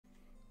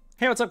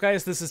Hey, what's up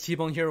guys? This is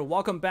TBone here.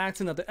 Welcome back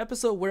to another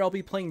episode where I'll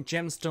be playing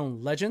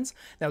Gemstone Legends.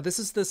 Now this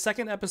is the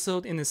second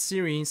episode in the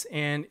series,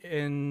 and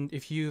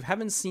if you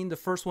haven't seen the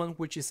first one,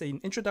 which is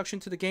an introduction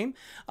to the game,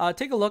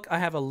 take a look. I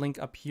have a link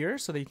up here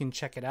so that you can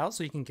check it out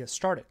so you can get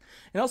started.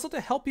 And also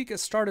to help you get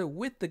started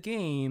with the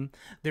game,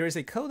 there is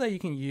a code that you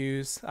can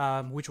use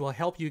which will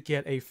help you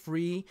get a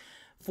free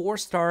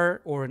 4-star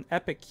or an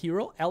epic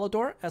hero,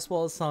 Elidor, as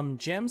well as some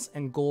gems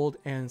and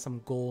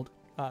some gold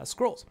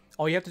scrolls.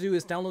 All you have to do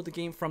is download the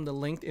game from the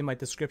link in my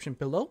description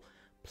below,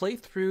 play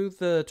through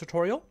the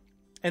tutorial,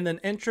 and then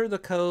enter the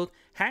code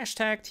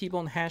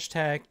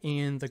 #TBone#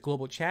 in the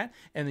global chat,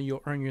 and then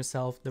you'll earn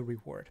yourself the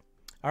reward.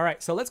 All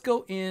right, so let's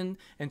go in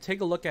and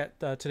take a look at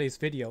today's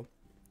video.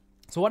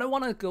 So what I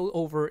want to go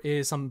over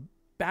is some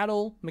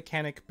battle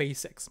mechanic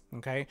basics,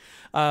 okay?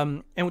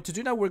 And to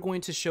do that, we're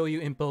going to show you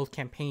in both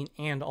campaign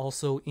and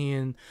also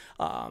in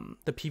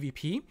the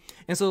PvP.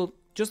 And so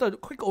just a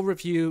quick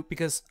overview,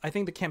 because I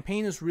think the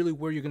campaign is really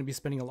where you're going to be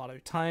spending a lot of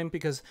your time,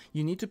 because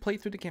you need to play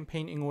through the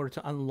campaign in order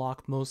to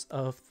unlock most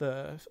of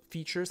the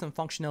features and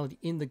functionality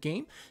in the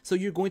game. So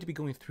you're going to be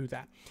going through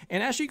that.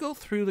 And as you go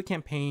through the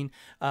campaign,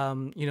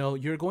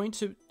 you're going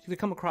to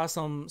come across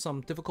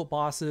some difficult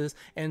bosses.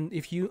 And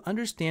if you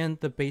understand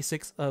the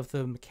basics of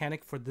the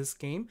mechanic for this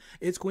game,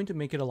 it's going to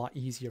make it a lot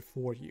easier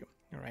for you.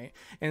 All right.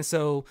 And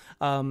so,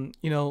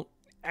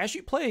 as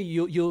you play,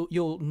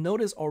 you'll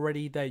notice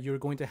already that you're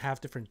going to have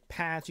different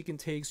paths you can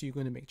take, so you're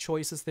going to make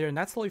choices there, and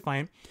that's totally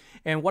fine.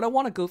 And what I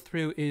want to go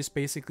through is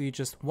basically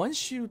just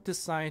once you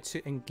decide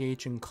to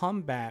engage in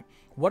combat,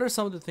 what are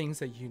some of the things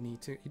that you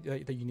need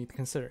to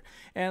consider.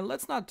 And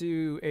let's not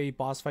do a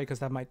boss fight because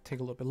that might take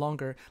a little bit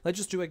longer. Let's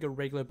just do like a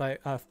regular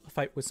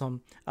fight with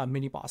some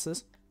mini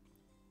bosses.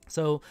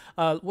 So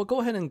we'll go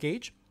ahead and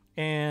engage,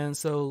 and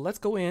so let's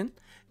go in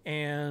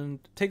and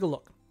take a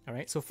look. All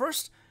right. So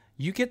first,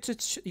 you get to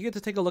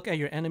take a look at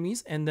your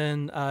enemies, and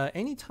then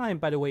anytime,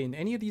 by the way, in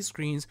any of these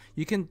screens,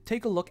 you can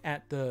take a look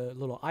at the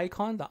little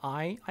icon, the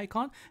eye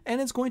icon, and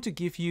it's going to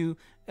give you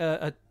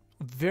a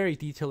very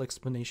detailed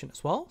explanation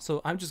as well. So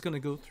I'm just going to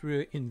go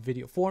through it in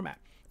video format.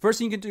 First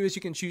thing you can do is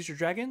you can choose your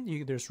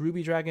dragon. There's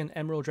Ruby Dragon,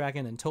 Emerald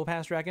Dragon, and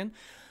Topaz Dragon.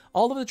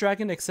 All of the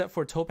dragon except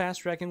for Topaz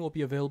Dragon will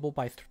be available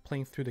by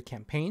playing through the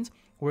campaigns,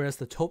 whereas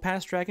the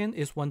Topaz Dragon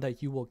is one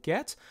that you will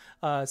get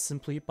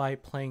simply by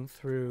playing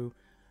through,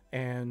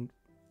 and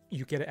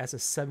you get it as a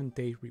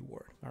 7-day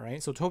reward. All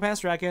right, so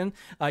Topaz Dragon,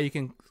 you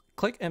can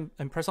click and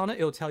press on it.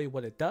 It'll tell you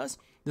what it does.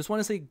 This one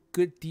is a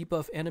good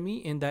debuff enemy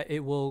in that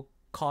it will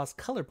cause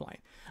colorblind.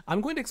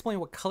 I'm going to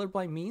explain what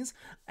colorblind means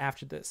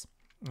after this.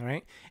 All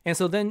right, and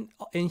so then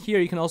in here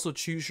you can also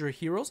choose your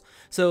heroes.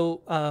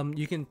 So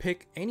you can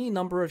pick any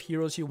number of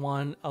heroes you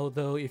want,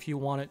 although if you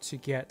wanted to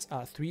get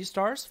 3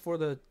 stars for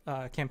the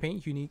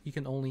campaign, you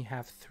can only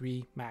have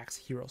 3 max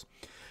heroes.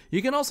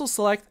 You can also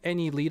select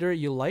any leader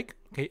you like.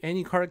 Okay,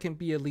 any card can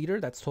be a leader,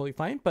 that's totally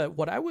fine. But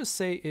what I would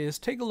say is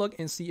take a look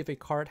and see if a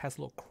card has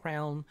a little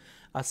crown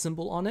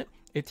symbol on it.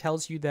 It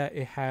tells you that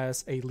it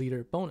has a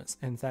leader bonus,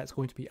 and that's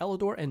going to be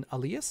Elidor and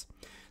Alias.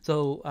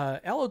 So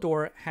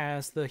Elidor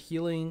has the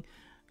healing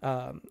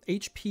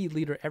HP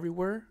leader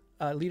everywhere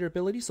leader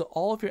ability, so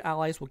all of your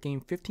allies will gain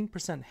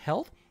 15%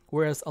 health,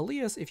 whereas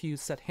Alias, if you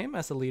set him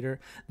as a leader,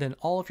 then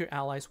all of your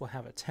allies will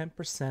have a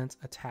 10%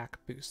 attack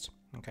boost.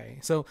 Okay,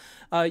 so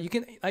you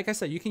can, like I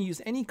said, you can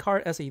use any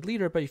card as a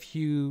leader, but if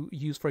you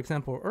use, for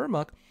example,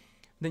 Urmuk,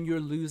 then you're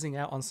losing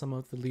out on some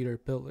of the leader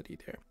ability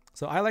there.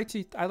 So I like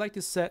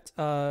to set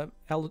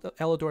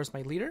Elidor as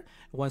my leader.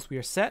 Once we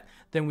are set,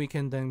 then we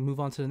can move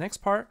on to the next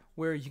part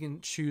where you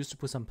can choose to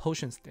put some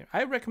potions there.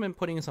 I recommend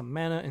putting in some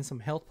mana and some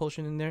health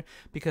potion in there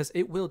because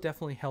it will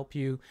definitely help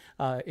you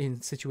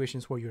in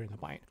situations where you're in a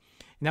bind.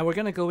 Now we're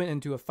gonna go in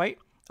and do a fight.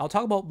 I'll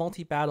talk about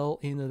multi-battle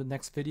in the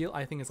next video.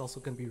 I think it's also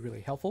gonna be really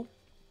helpful.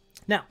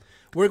 Now,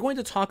 we're going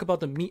to talk about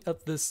the meat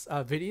of this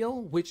video,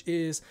 which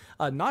is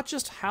not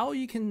just how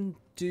you can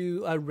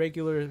do a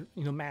regular,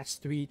 match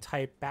 3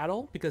 type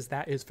battle, because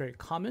that is very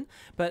common,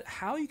 but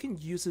how you can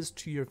use this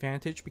to your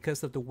advantage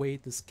because of the way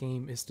this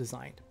game is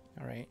designed.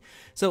 All right.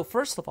 So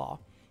first of all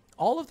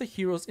of the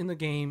heroes in the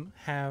game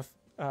have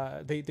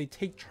they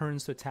take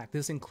turns to attack.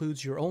 This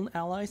includes your own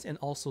allies and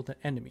also the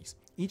enemies.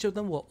 Each of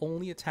them will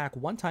only attack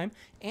one time,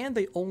 and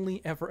they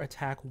only ever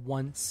attack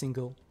one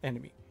single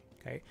enemy.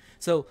 Okay,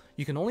 so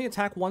you can only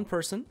attack one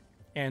person,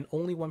 and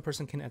only one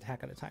person can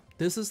attack at a time.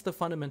 This is the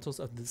fundamentals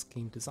of this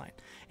game design.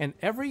 And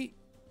every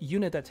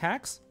unit that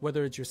attacks,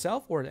 whether it's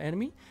yourself or the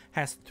enemy,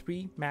 has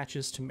 3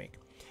 matches to make.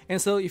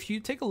 And so if you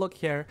take a look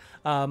here,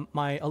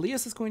 my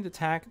Alias is going to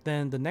attack,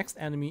 then the next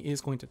enemy is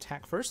going to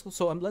attack first.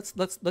 So let's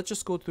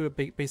just go through a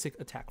basic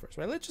attack first,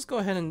 right? Let's just go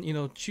ahead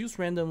and choose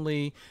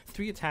randomly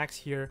 3 attacks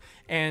here,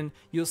 and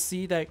you'll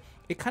see that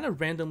it kind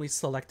of randomly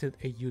selected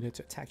a unit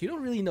to attack. You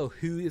don't really know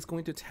who is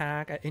going to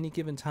attack at any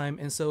given time,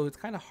 and so it's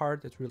kind of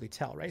hard to really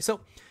tell, right? So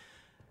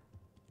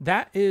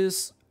that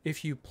is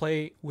if you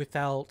play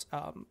without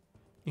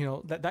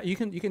that you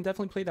can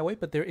definitely play that way,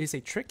 but there is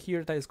a trick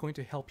here that is going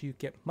to help you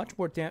get much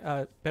more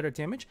better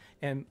damage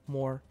and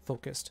more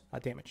focused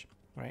damage.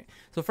 All right.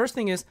 So first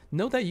thing is,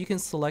 note that you can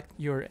select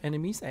your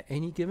enemies at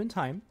any given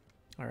time.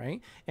 All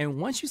right. And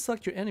once you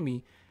select your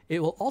enemy,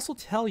 it will also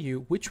tell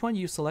you which one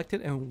you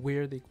selected and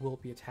where they will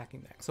be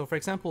attacking next. So for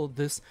example,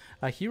 this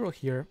hero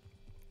here,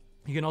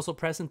 you can also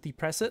press and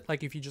depress it.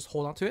 Like if you just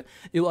hold on to it,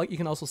 you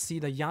can also see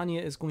that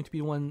Yanya is going to be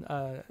the one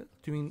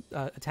doing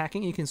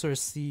attacking. You can sort of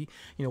see,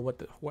 you know,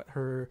 what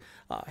her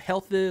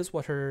health is,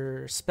 what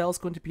her spell is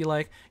going to be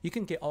like. You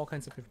can get all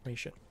kinds of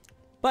information.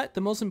 But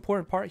the most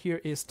important part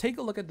here is take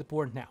a look at the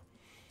board now.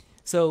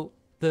 So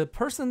the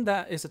person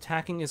that is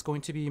attacking is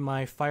going to be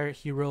my fire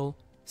hero,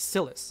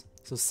 Silas.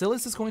 So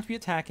Silas is going to be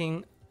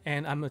attacking,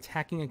 and I'm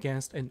attacking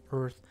against an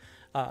earth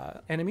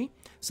enemy.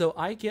 So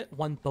I get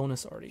one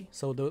bonus already.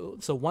 So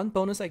one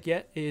bonus I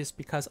get is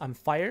because I'm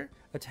fire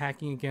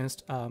attacking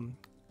against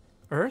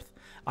earth.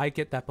 I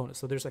get that bonus.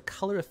 So there's a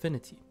color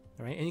affinity,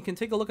 all right? And you can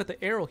take a look at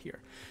the arrow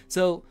here.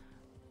 So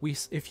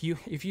if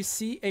you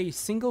see a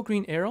single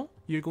green arrow,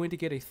 you're going to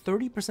get a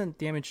 30%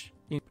 damage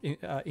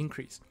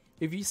increase.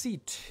 If you see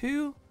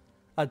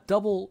a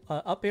double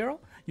up arrow,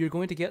 you're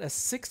going to get a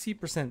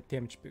 60%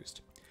 damage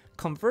boost.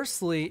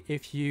 Conversely,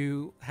 if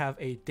you have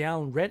a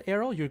down red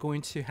arrow, you're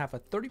going to have a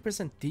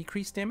 30%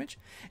 decreased damage,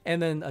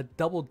 and then a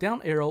double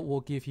down arrow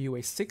will give you a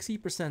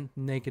 60%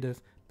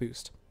 negative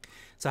boost.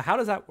 So how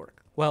does that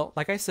work? Well,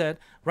 like I said,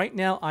 right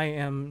now I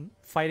am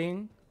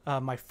fighting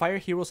my fire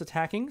heroes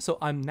attacking, so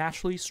I'm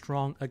naturally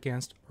strong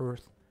against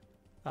earth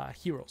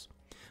heroes.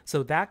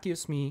 So that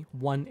gives me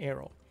one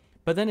arrow.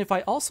 But then if I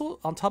also,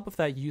 on top of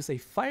that, use a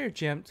fire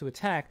gem to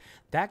attack,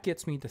 that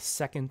gets me the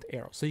second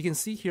arrow. So you can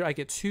see here I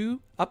get 2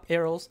 up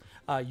arrows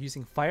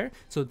using fire.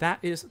 So that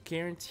is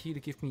guaranteed to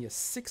give me a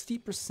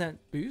 60%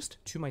 boost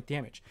to my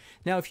damage.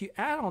 Now, if you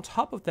add on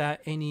top of that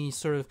any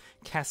sort of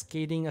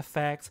cascading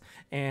effect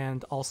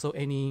and also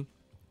any...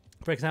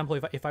 For example,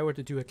 if I were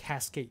to do a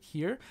cascade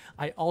here,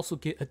 I also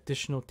get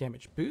additional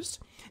damage boost.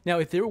 Now,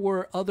 if there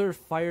were other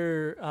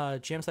fire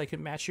gems I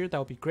could match here, that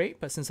would be great.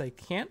 But since I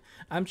can't,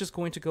 I'm just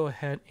going to go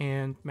ahead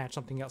and match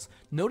something else.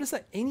 Notice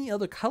that any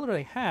other color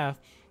I have,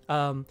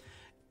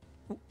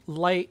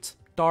 light,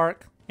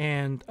 dark,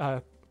 and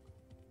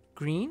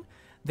green,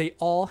 they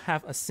all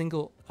have a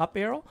single up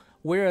arrow,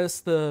 whereas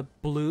the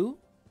blue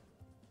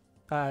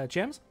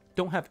gems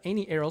don't have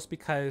any arrows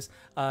because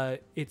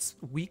it's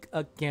weak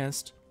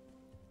against...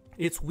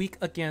 It's weak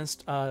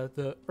against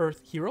the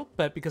earth hero,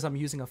 but because I'm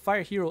using a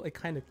fire hero, it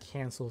kind of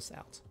cancels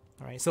out.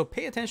 All right, so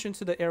pay attention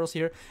to the arrows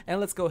here,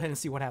 and let's go ahead and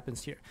see what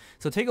happens here.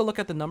 So take a look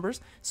at the numbers.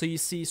 So you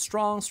see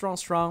strong, strong,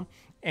 strong,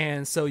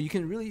 and so you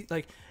can really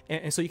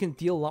and so you can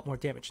deal a lot more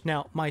damage.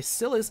 Now, my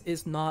Silas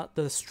is not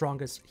the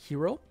strongest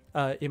hero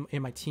in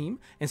my team,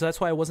 and so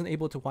that's why I wasn't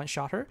able to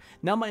one-shot her.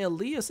 Now my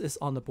Elias is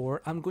on the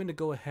board. I'm going to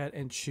go ahead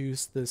and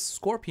choose the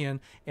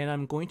Scorpion, and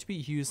I'm going to be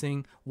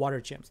using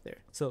water gems there.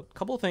 So a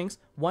couple of things.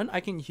 One,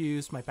 I can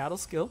use my battle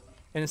skill,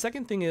 and the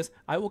second thing is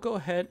I will go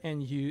ahead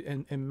and use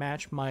and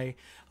match my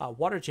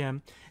water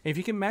gem. And if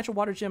you can match a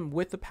water gem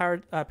with the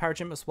power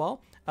gem as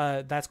well,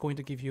 that's going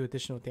to give you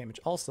additional damage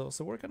also.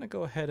 So we're going to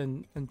go ahead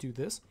and do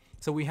this.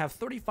 So we have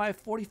 35,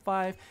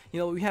 45, you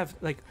know, we have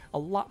like a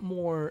lot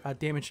more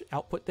damage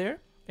output there.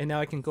 And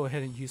now I can go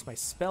ahead and use my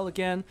spell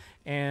again.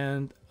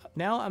 And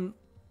now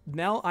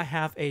I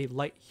have a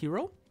light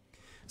hero.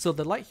 So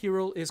the light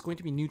hero is going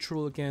to be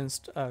neutral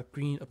against a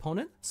green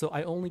opponent. So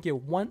I only get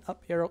 1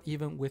 up arrow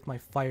even with my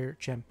fire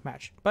gem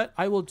match. But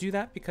I will do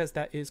that because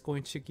that is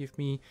going to give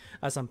me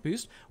some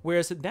boost.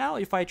 Whereas now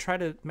if I try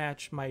to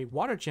match my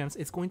water gems,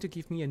 it's going to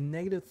give me a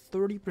negative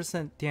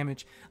 30%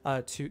 damage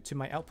to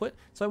my output.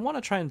 So I want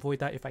to try and avoid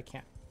that if I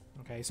can.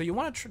 Okay, so you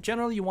want to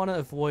generally you want to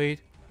avoid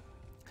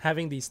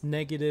having these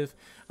negative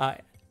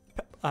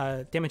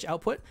damage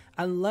output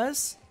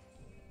unless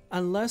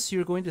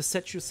you're going to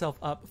set yourself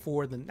up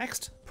for the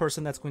next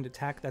person that's going to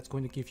attack, that's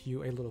going to give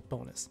you a little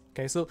bonus.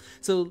 Okay, so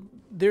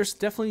there's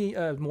definitely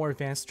more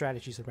advanced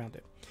strategies around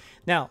it.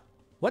 Now,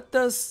 what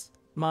does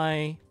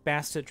my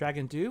Bastard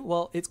Dragon do?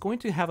 Well, it's going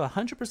to have a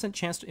 100%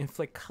 chance to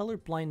inflict color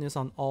blindness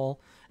on all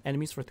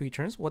enemies for 3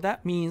 turns. What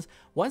that means,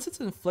 once it's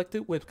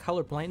inflicted with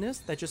color blindness,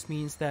 that just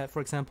means that,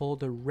 for example,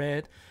 the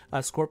red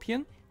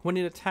Scorpion, when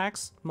it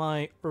attacks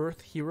my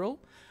earth hero,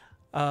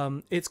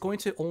 it's going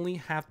to only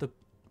have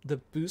the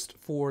boost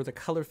for the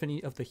color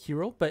affinity of the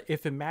hero, but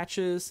if it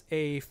matches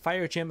a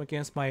fire gem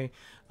against my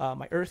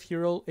my earth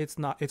hero, it's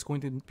not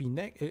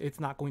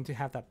going to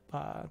have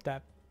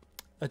that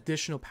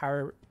additional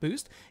power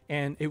boost,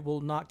 and it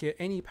will not get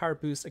any power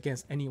boost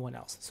against anyone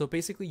else. So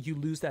basically you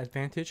lose that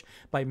advantage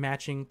by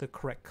matching the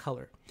correct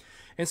color.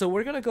 And so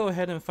we're gonna go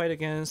ahead and fight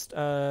against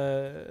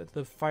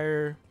the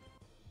fire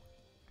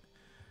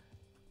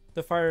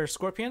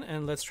Scorpion,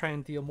 and let's try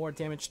and deal more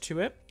damage to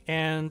it.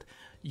 And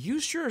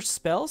use your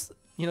spells,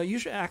 you know,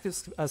 use your active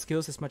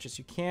skills as much as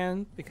you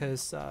can,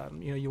 because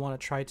you know, you want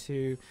to try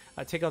to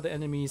take out the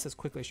enemies as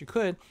quickly as you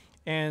could.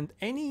 And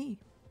any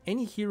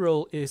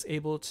hero is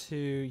able to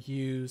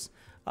use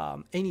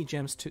any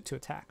gems to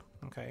attack.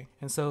 Okay,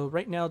 and so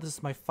right now this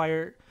is my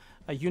fire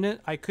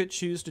unit. I could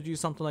choose to do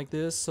something like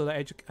this so that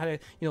I kind of,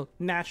 you know,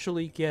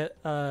 naturally get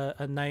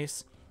a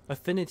nice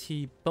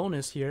affinity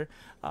bonus here.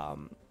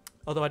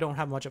 Although I don't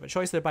have much of a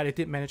choice there, but I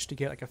did manage to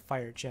get like a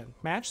fire gem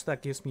match.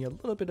 That gives me a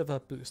little bit of a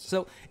boost.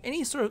 So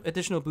any sort of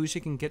additional boost you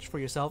can get for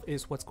yourself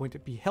is what's going to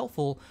be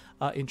helpful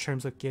in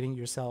terms of getting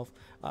yourself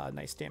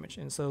nice damage.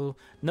 And so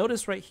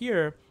notice right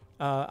here,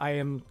 I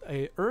am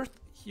a earth.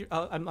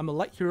 I'm a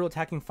light hero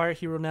attacking fire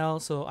hero now,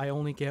 so I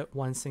only get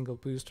one single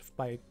boost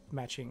by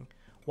matching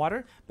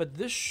water. But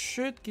this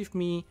should give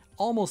me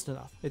almost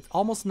enough. It's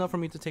almost enough for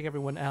me to take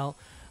everyone out.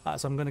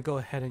 So I'm going to go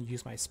ahead and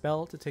use my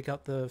spell to take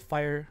out the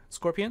fire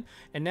scorpion.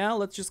 And now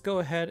let's just go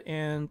ahead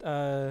and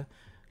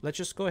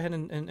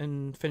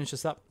finish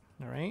this up.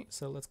 All right,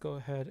 so let's go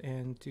ahead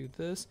and do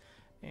this,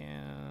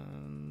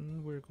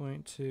 and we're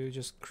going to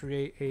just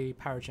create a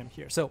power gem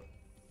here. So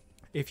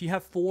if you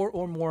have 4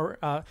 or more,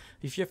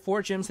 if you have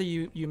 4 gems that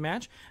you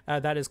match,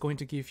 that is going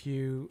to give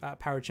you a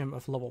power gem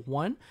of level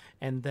 1.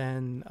 And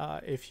then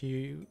if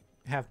you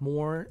have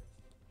more,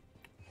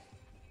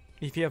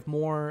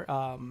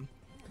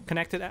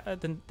 connected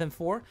than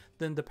 4,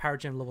 then the power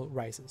gem level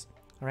rises.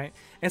 All right,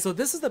 and so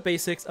this is the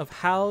basics of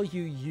how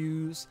you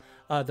use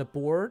the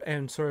board,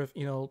 and sort of,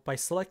 you know, by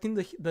selecting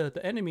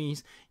the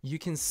enemies, you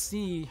can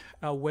see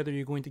whether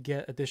you're going to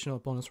get additional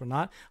bonus or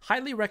not.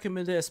 Highly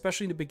recommended,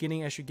 especially in the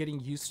beginning as you're getting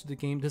used to the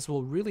game. This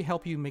will really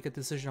help you make a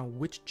decision on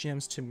which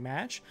gems to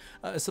match,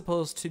 as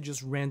opposed to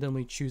just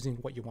randomly choosing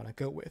what you want to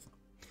go with.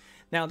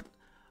 Now,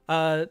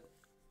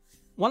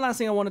 one last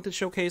thing I wanted to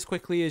showcase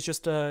quickly is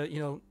just, you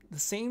know, the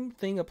same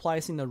thing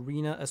applies in the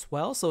arena as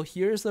well. So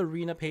here's the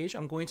arena page.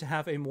 I'm going to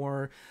have a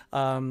more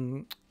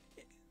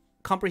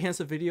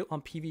comprehensive video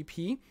on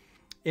PvP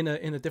in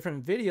a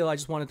different video. I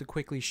just wanted to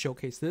quickly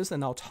showcase this,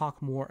 and I'll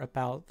talk more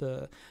about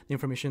the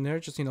information there.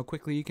 Just, you know,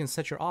 quickly, you can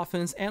set your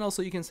offense, and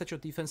also you can set your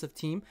defensive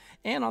team.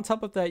 And on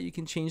top of that, you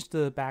can change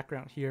the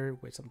background here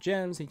with some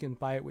gems. You can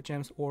buy it with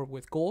gems or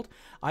with gold.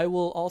 I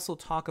will also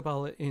talk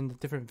about it in the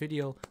different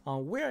video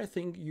on where I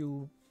think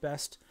you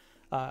best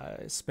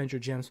spend your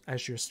gems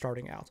as you're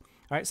starting out.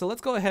 All right, so let's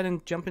go ahead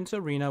and jump into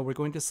arena. We're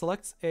going to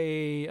select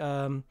a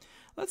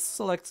let's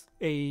select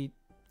a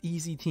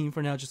easy team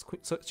for now, just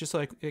so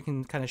I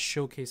can kind of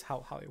showcase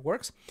how it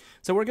works.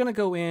 So we're gonna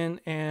go in,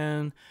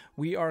 and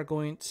we are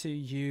going to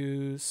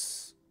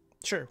use,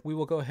 sure, we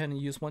will go ahead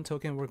and use 1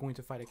 token. We're going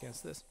to fight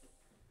against this.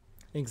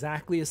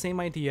 Exactly the same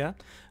idea.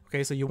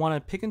 Okay, so you want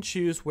to pick and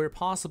choose where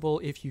possible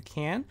if you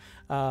can.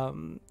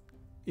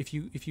 If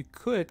you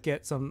could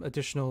get some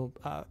additional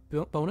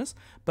bonus,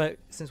 but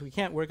since we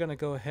can't, we're gonna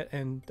go ahead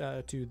and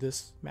do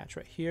this match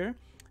right here,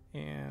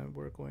 and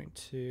we're going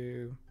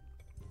to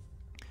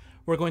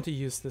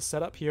use this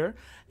setup here.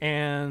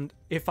 And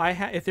if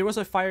there was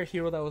a fire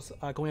hero that was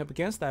going up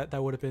against that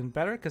would have been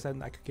better, because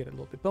then I could get a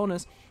little bit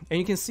bonus. And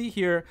you can see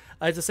here,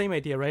 it's the same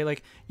idea, right?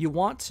 Like you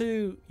want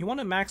to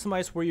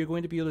maximize where you're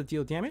going to be able to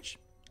deal damage.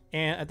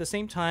 And at the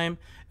same time,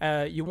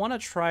 you want to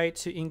try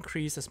to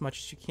increase as much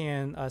as you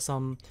can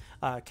some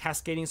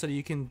cascading, so that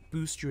you can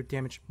boost your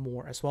damage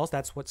more as well. So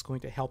that's what's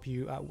going to help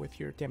you with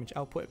your damage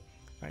output.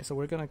 All right, so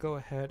we're going to go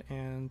ahead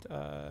and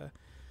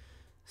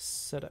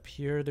set up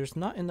here. There's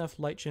not enough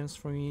light gems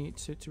for me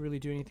to really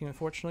do anything,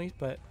 unfortunately,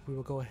 but we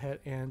will go ahead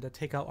and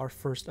take out our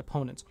first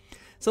opponent.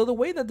 So the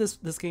way that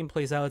this game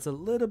plays out, it's a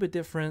little bit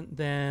different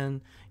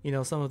than, you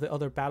know, some of the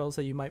other battles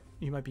that you might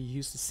be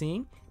used to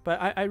seeing, but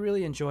I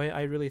really enjoy it.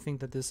 I really think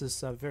that this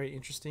is very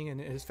interesting,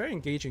 and it's very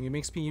engaging. It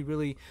makes me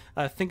really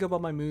think about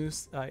my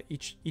moves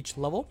each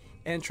level.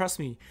 And trust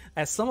me,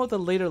 at some of the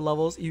later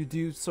levels, you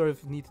do sort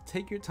of need to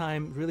take your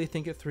time, really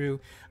think it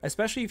through,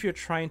 especially if you're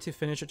trying to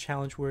finish a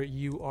challenge where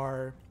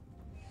you're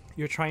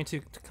trying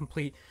to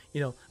complete,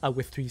 you know,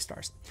 with 3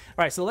 stars.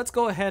 All right, so let's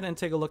go ahead and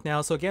take a look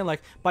now. So again,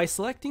 like by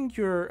keeping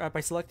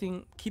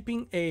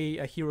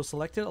a hero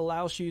selected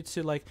allows you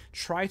to like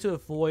try to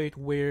avoid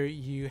where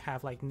you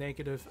have like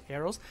negative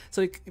arrows.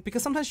 So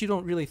because sometimes you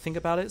don't really think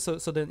about it. So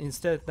then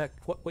instead, that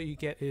what you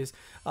get is,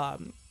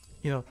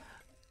 you know,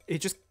 it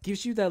just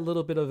gives you that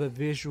little bit of a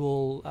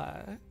visual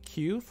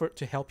cue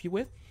to help you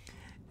with.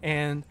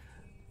 And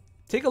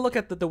take a look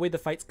at the way the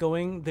fight's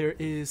going. There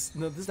is,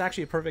 this is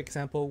actually a perfect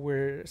example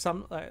where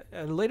at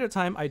a later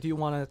time I do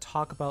want to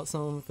talk about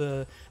some of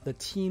the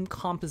team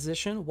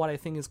composition, what I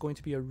think is going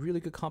to be a really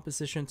good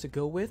composition to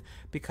go with,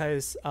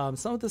 because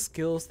some of the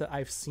skills that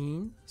I've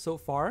seen so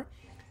far,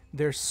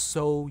 they're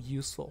so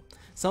useful.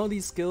 Some of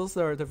these skills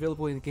that are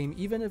available in the game,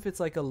 even if it's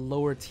like a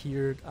lower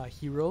tiered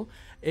hero,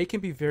 it can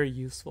be very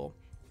useful.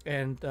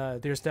 And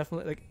there's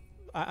definitely, like,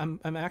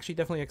 I'm actually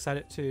definitely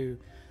excited to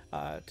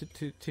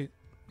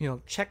you know,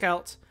 check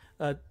out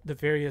the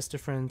various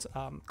different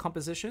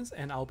compositions,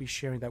 and I'll be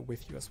sharing that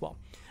with you as well.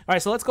 All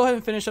right, so let's go ahead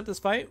and finish up this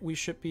fight. We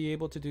should be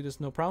able to do this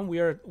no problem.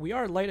 We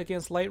are light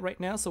against light right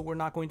now, so we're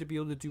not going to be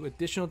able to do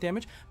additional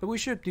damage, but we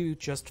should do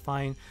just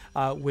fine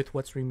with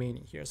what's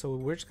remaining here. So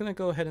we're just gonna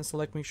go ahead and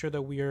select, make sure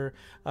that we are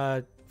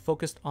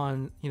focused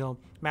on, you know,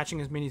 matching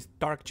as many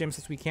dark gems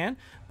as we can.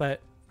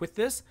 But with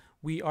this,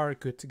 we are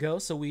good to go.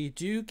 So we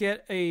do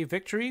get a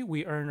victory.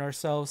 We earn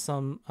ourselves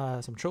some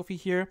trophy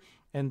here,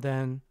 and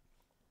then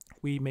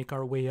we make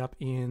our way up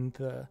in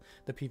the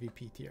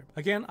PvP tier.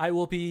 Again, I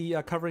will be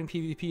covering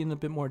PvP in a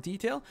bit more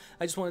detail.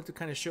 I just wanted to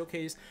kind of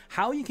showcase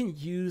how you can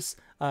use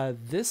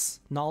this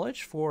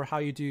knowledge for how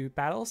you do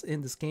battles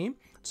in this game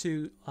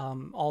to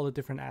all the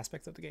different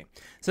aspects of the game.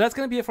 So that's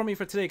going to be it for me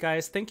for today,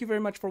 guys. Thank you very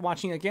much for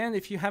watching. Again,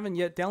 if you haven't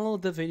yet,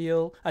 download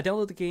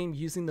the game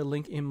using the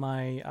link in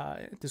my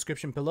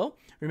description below.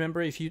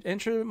 Remember, if you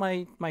enter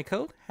my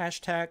code,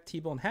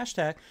 #TBone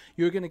hashtag,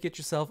 you're going to get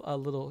yourself a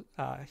little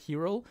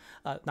hero,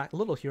 not a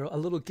little hero, a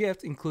little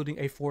gift, including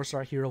a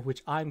 4-star hero,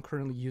 which I'm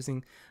currently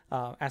using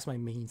as my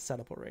main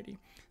setup already.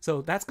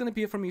 So that's going to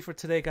be it for me for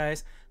today,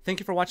 guys. Thank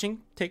you for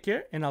watching. Take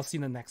care, and I'll see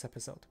you in the next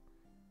episode.